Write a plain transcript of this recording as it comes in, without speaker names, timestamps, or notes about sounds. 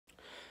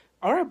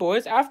All right,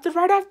 boys.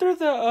 Right after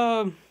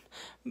the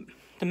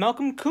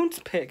Malcolm Kuntz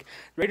pick,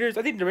 Raiders.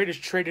 I think the Raiders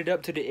traded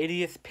up to the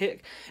 80th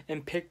pick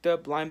and picked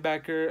up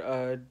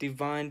linebacker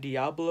Divine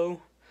Deablo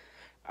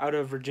out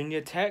of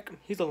Virginia Tech.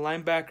 He's a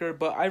linebacker,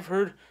 but I've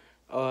heard.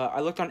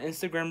 I looked on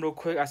Instagram real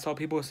quick. I saw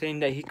people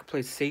saying that he could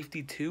play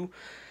safety too.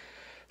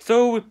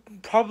 So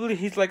probably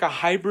he's like a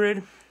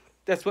hybrid.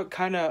 That's what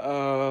kind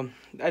of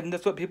and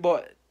that's what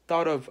people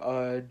thought of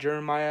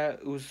Jeremiah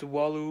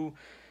Usuwalu,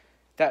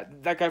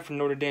 that guy from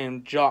Notre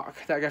Dame, Jock,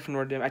 that guy from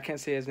Notre Dame. I can't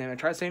say his name. I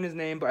tried saying his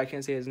name, but I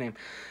can't say his name.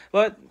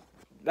 But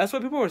that's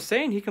what people were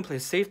saying. He can play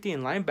safety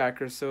and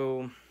linebacker.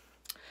 So,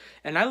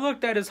 and I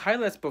looked at his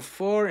highlights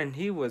before, and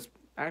he was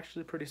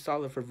actually pretty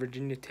solid for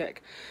Virginia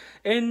Tech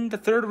in the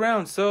third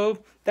round. So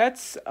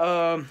that's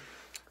a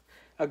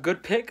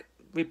good pick.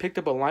 We picked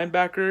up a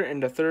linebacker in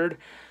the third.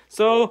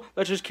 So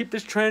let's just keep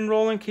this trend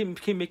rolling.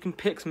 Keep making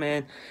picks,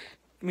 man.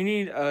 We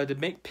need to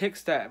make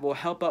picks that will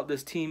help out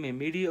this team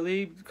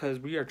immediately because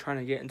we are trying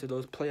to get into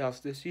those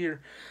playoffs this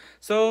year.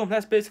 So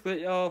that's basically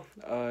it, y'all.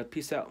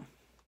 Peace out.